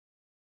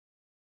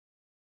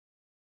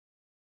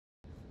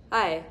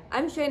Hi,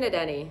 I'm Shayna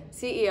Denny,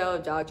 CEO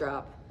of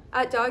Dogdrop.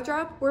 At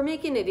Dogdrop, we're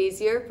making it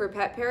easier for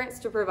pet parents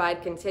to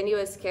provide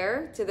continuous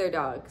care to their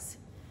dogs.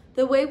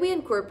 The way we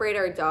incorporate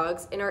our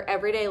dogs in our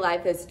everyday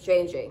life is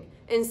changing,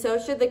 and so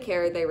should the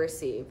care they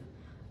receive.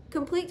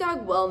 Complete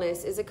Dog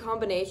Wellness is a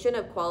combination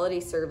of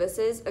quality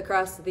services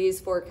across these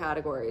 4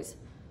 categories.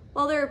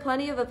 While there are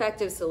plenty of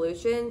effective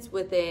solutions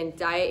within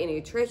diet and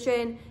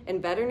nutrition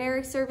and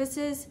veterinary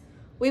services,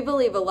 we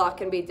believe a lot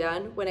can be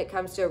done when it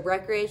comes to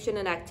recreation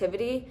and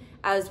activity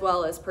as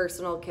well as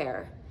personal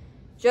care.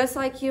 Just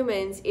like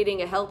humans,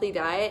 eating a healthy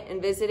diet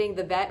and visiting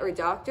the vet or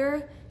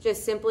doctor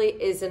just simply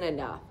isn't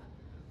enough,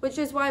 which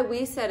is why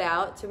we set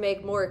out to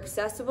make more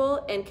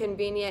accessible and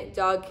convenient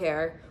dog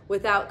care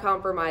without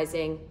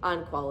compromising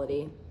on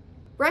quality.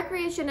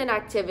 Recreation and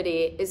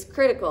activity is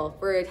critical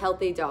for a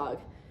healthy dog.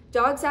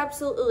 Dogs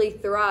absolutely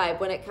thrive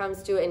when it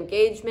comes to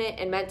engagement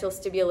and mental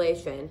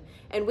stimulation,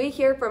 and we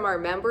hear from our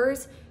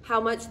members how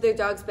much their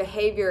dog's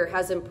behavior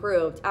has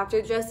improved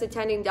after just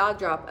attending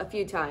Dogdrop a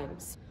few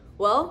times.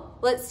 Well,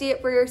 let's see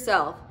it for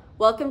yourself.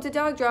 Welcome to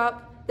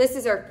Dogdrop. This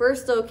is our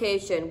first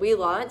location we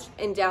launched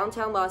in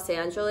downtown Los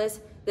Angeles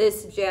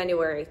this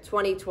January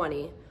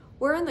 2020.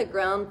 We're on the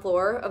ground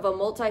floor of a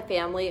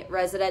multifamily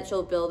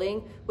residential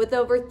building with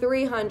over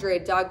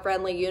 300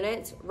 dog-friendly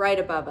units right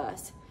above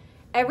us.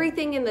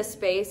 Everything in the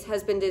space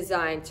has been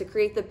designed to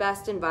create the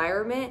best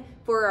environment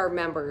for our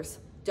members,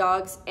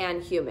 dogs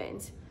and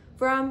humans.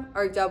 From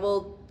our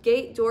double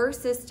gate door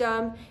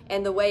system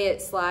and the way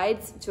it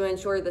slides to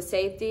ensure the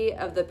safety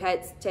of the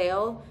pet's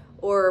tail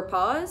or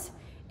paws,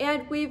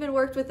 and we even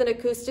worked with an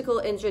acoustical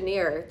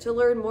engineer to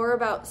learn more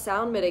about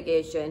sound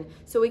mitigation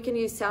so we can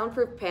use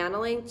soundproof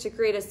paneling to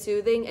create a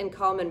soothing and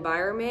calm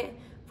environment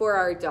for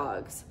our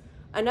dogs.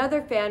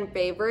 Another fan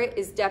favorite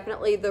is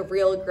definitely the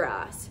real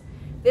grass.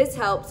 This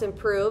helps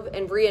improve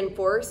and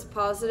reinforce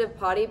positive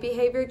potty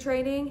behavior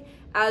training,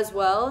 as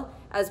well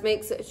as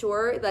makes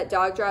sure that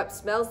Dogdrop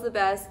smells the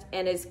best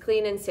and is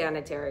clean and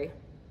sanitary.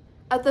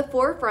 At the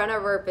forefront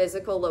of our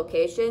physical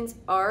locations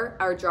are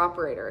our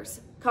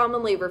droperators,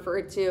 commonly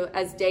referred to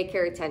as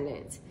daycare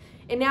attendants.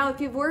 And now if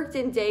you've worked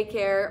in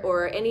daycare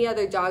or any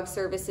other dog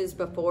services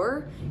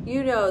before,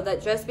 you know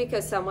that just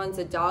because someone's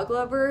a dog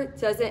lover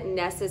doesn't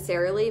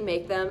necessarily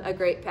make them a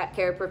great pet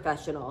care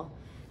professional.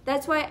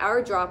 That's why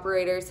our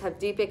droperators have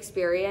deep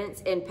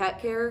experience in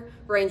pet care,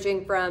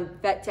 ranging from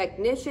vet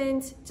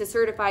technicians to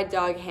certified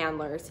dog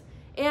handlers.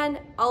 And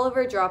all of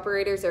our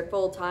droperators are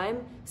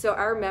full-time, so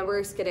our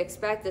members can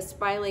expect a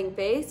smiling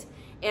face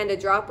and a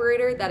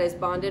droperator that is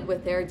bonded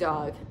with their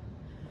dog.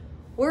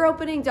 We're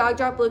opening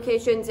Dogdrop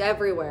locations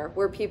everywhere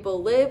where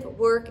people live,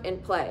 work,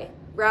 and play,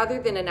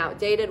 rather than in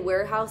outdated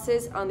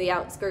warehouses on the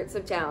outskirts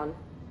of town.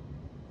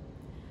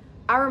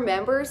 Our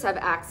members have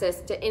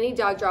access to any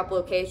Dogdrop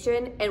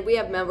location, and we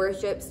have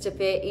memberships to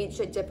fit each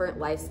different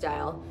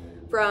lifestyle.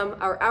 From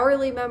our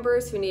hourly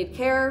members who need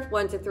care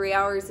 1 to 3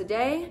 hours a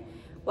day,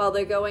 while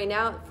they're going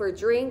out for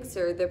drinks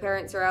or their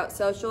parents are out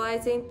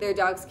socializing, their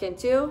dogs can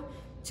too,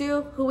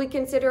 to who we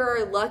consider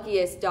our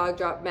luckiest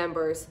Dogdrop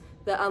members,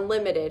 the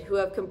unlimited, who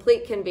have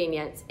complete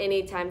convenience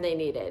anytime they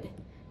need it.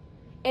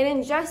 And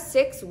in just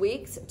 6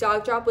 weeks,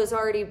 Dogdrop was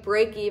already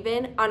break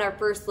even on our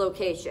first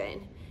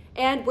location.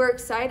 And we're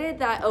excited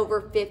that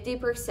over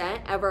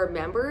 50% of our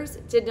members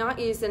did not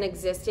use an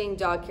existing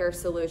dog care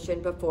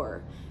solution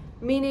before,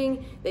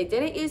 meaning they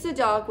didn't use a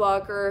dog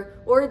walker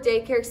or a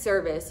daycare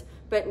service,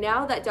 but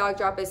now that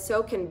Dogdrop is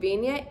so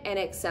convenient and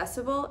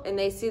accessible and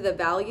they see the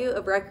value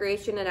of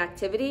recreation and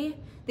activity,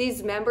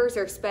 these members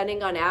are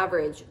spending on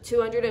average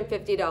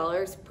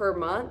 $250 per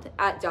month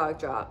at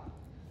Dogdrop.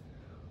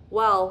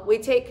 While we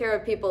take care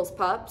of people's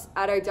pups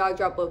at our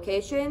Dogdrop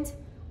locations,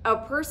 our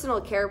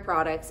personal care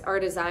products are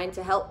designed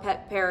to help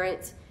pet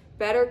parents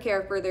better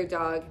care for their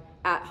dog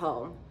at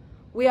home.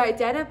 We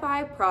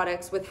identify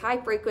products with high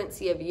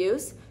frequency of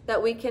use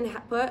that we can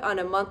put on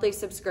a monthly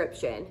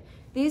subscription.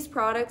 These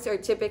products are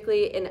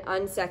typically in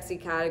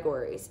unsexy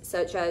categories,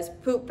 such as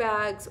poop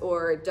bags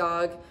or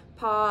dog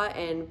paw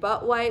and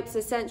butt wipes,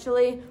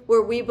 essentially,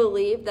 where we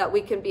believe that we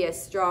can be a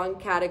strong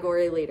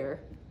category leader.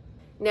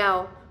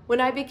 Now, when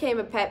I became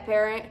a pet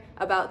parent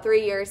about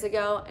 3 years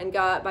ago and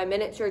got my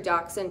miniature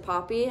dachshund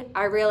Poppy,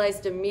 I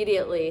realized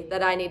immediately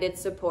that I needed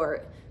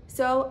support.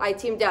 So I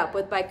teamed up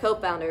with my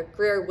co-founder,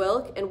 Greer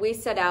Wilk, and we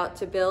set out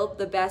to build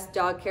the best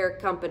dog care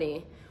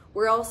company.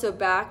 We're also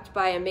backed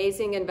by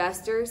amazing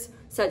investors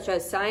such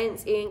as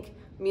Science Inc.,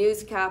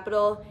 Muse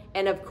Capital,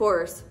 and of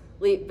course,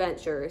 Leap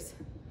Ventures.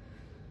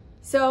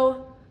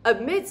 So,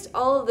 amidst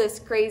all of this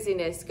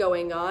craziness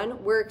going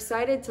on, we're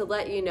excited to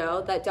let you know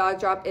that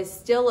Dogdrop is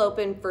still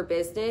open for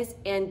business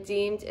and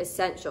deemed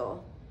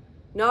essential.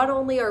 Not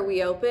only are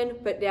we open,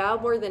 but now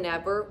more than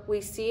ever, we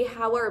see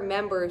how our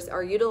members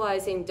are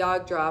utilizing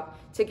Dogdrop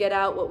to get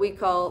out what we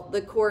call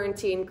the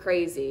quarantine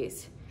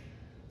crazies.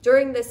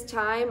 During this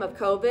time of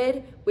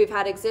COVID, we've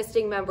had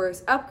existing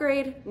members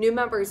upgrade, new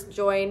members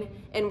join,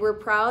 and we're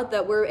proud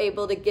that we're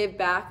able to give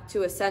back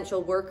to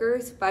essential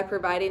workers by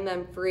providing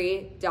them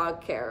free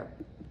dog care.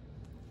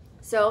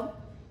 So,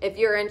 If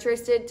you're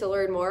interested to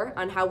learn more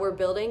on how we're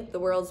building the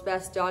world's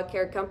best dog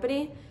care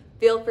company,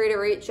 feel free to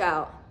reach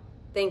out.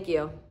 Thank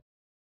you.